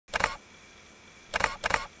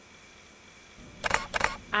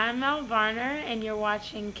I'm Elle Varner, and you're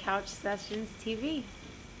watching Couch Sessions TV.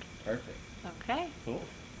 Perfect. Okay. Cool.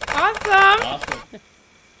 Awesome. Awesome.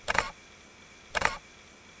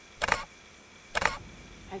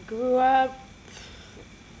 I grew up,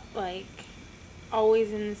 like,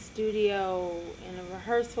 always in the studio, in a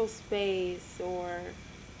rehearsal space, or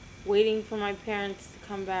waiting for my parents to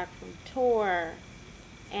come back from tour.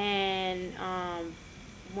 And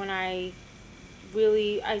when I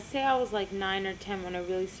say I was like 9 or 10 when I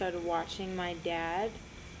really started watching my dad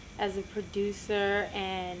as a producer,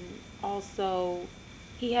 and also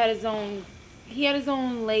he had his own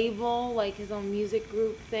label, like his own music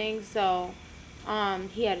group thing. So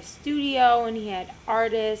he had a studio and he had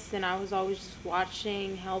artists, and I was always just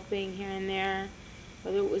watching, helping here and there,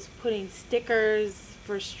 whether it was putting stickers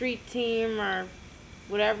for street team or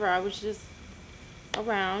whatever. I was just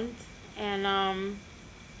around. And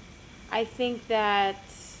I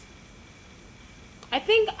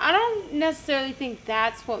don't necessarily think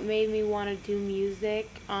that's what made me want to do music,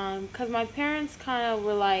 because my parents kind of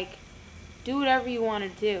were like, do whatever you want to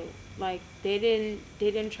do. Like, they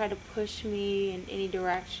didn't try to push me in any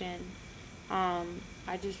direction. I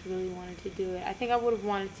just really wanted to do it. I think I would have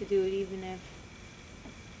wanted to do it even if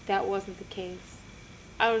that wasn't the case.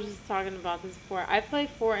 I was just talking about this before. I play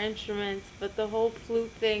 4 instruments, but the whole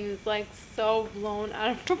flute thing is like so blown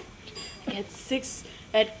out of proportion.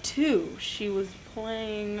 At 2, she was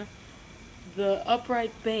playing the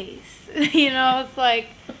upright bass. It's like,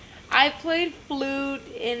 I played flute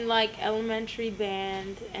in like elementary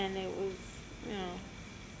band, and it was,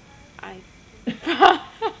 I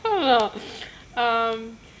don't know.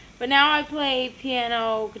 But now I play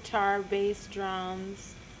piano, guitar, bass,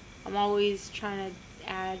 drums. I'm always trying to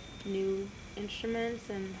add new instruments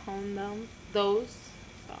and hone those.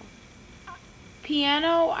 So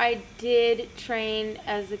piano, I did train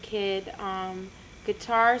as a kid.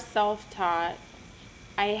 Guitar, self-taught.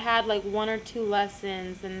 I had like 1 or 2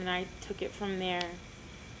 lessons, and then I took it from there.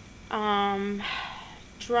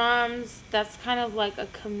 Drums, that's kind of like a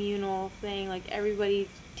communal thing. Like, everybody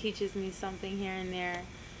teaches me something here and there.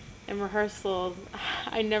 In rehearsal,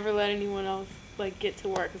 I never let anyone else like get to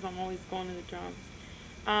work because I'm always going to the drums.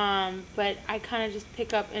 But I kind of just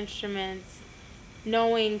pick up instruments.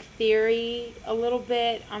 Knowing theory a little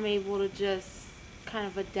bit, I'm able to just kind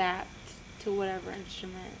of adapt to whatever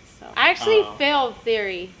instrument. So I actually failed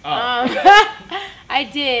theory. I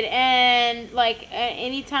did, and like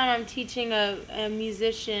anytime I'm teaching a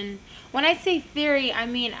musician, when I say theory, I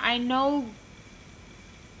mean I know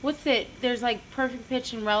there's like perfect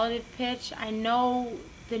pitch and relative pitch. I know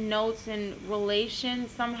the notes in relation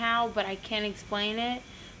somehow, but I can't explain it.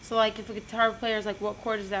 So like if a guitar player is like, what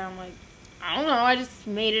chord is that? I'm like, I don't know, I just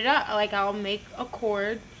made it up. Like, I'll make a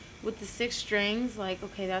chord with the 6 strings, like,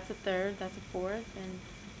 okay, that's a 3rd, that's a 4th, and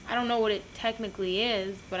I don't know what it technically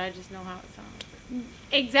is, but I just know how it sounds.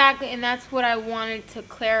 Exactly, and that's what I wanted to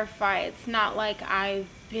clarify. It's not like I've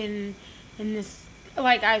been in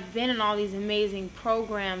all these amazing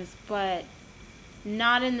programs, but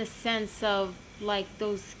not in the sense of like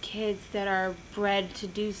those kids that are bred to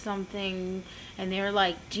do something and they're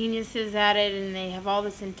like geniuses at it and they have all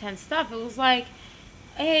this intense stuff. It was like,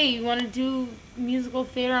 hey, you want to do musical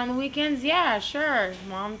theater on the weekends? Yeah, sure.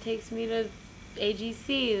 Mom takes me to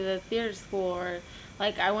AGC, the theater school, or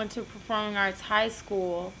like I went to performing arts high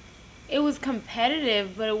school. It was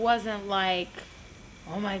competitive, but it wasn't like,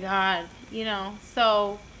 oh my God,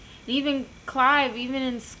 So even Clive, even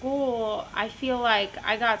in school, I feel like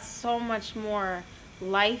I got so much more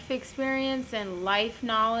life experience and life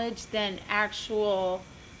knowledge than actual,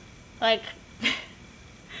 like,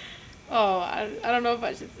 oh, I don't know if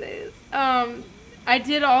I should say this. I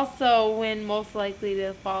did also win most likely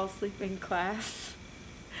to fall asleep in class.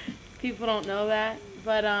 People don't know that.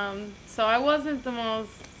 But, so I wasn't the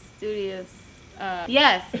most studious.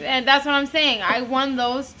 Yes, and that's what I'm saying. I won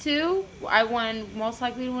those 2. I won most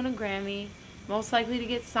likely to win a Grammy, most likely to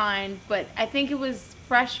get signed. But I think it was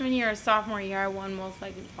freshman year or sophomore year I won most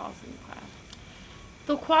likely to fall asleep in class.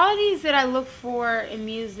 The qualities that I look for in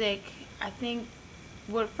music, I think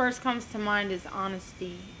what first comes to mind is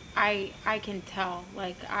honesty. I can tell.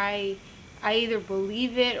 Like, I either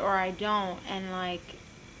believe it or I don't. And like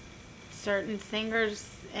certain singers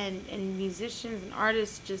and musicians and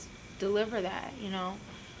artists just deliver that,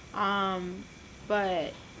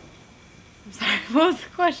 but I'm sorry, what was the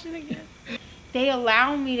question again? They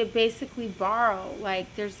allow me to basically borrow.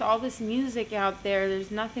 Like, there's all this music out there's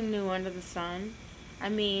nothing new under the sun. I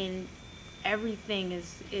mean, everything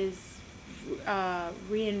is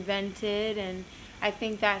reinvented, and I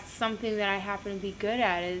think that's something that I happen to be good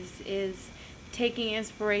at is taking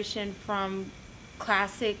inspiration from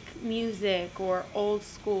classic music or old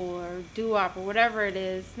school or doo-wop or whatever it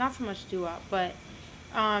is. Not so much doo-wop, but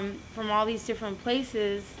from all these different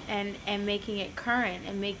places and making it current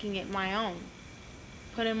and making it my own.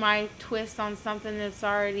 Putting my twist on something that's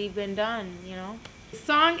already been done, you know? The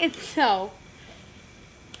song itself,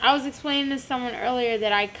 I was explaining to someone earlier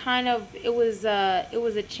that it was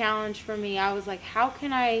a challenge for me. I was like, how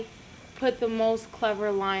can I put the most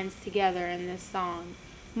clever lines together in this song?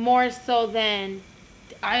 More so than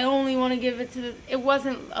I only want to give it to it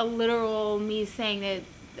wasn't a literal me saying that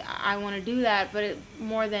I want to do that, but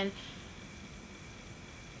more than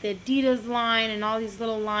the Adidas line and all these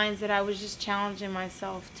little lines that I was just challenging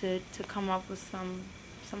myself to come up with some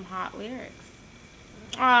hot lyrics.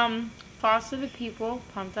 Foster the People,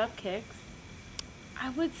 Pumped Up Kicks. I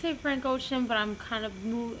would say Frank Ocean, but I'm kind of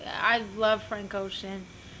I love Frank Ocean,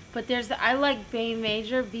 but I like B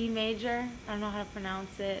major. I don't know how to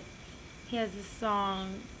pronounce it. He has a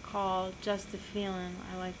song called Just a Feeling.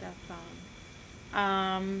 I like that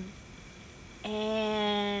song.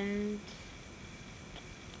 And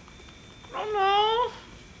I don't know.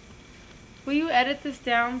 Will you edit this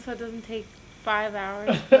down so it doesn't take 5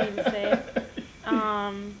 hours for me to say it?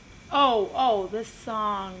 This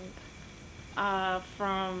song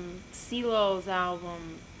from CeeLo's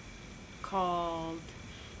album called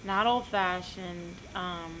Not Old Fashioned.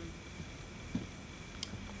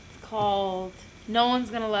 It's called No One's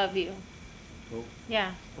Gonna Love You. Cool.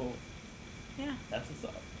 Yeah. Cool. Yeah. That's a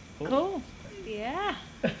song. Cool. Yeah.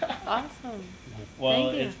 Awesome. Well,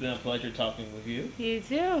 Thank you. It's been a pleasure talking with you. You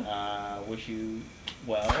too. Wish you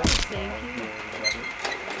well. Thank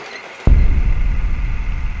you.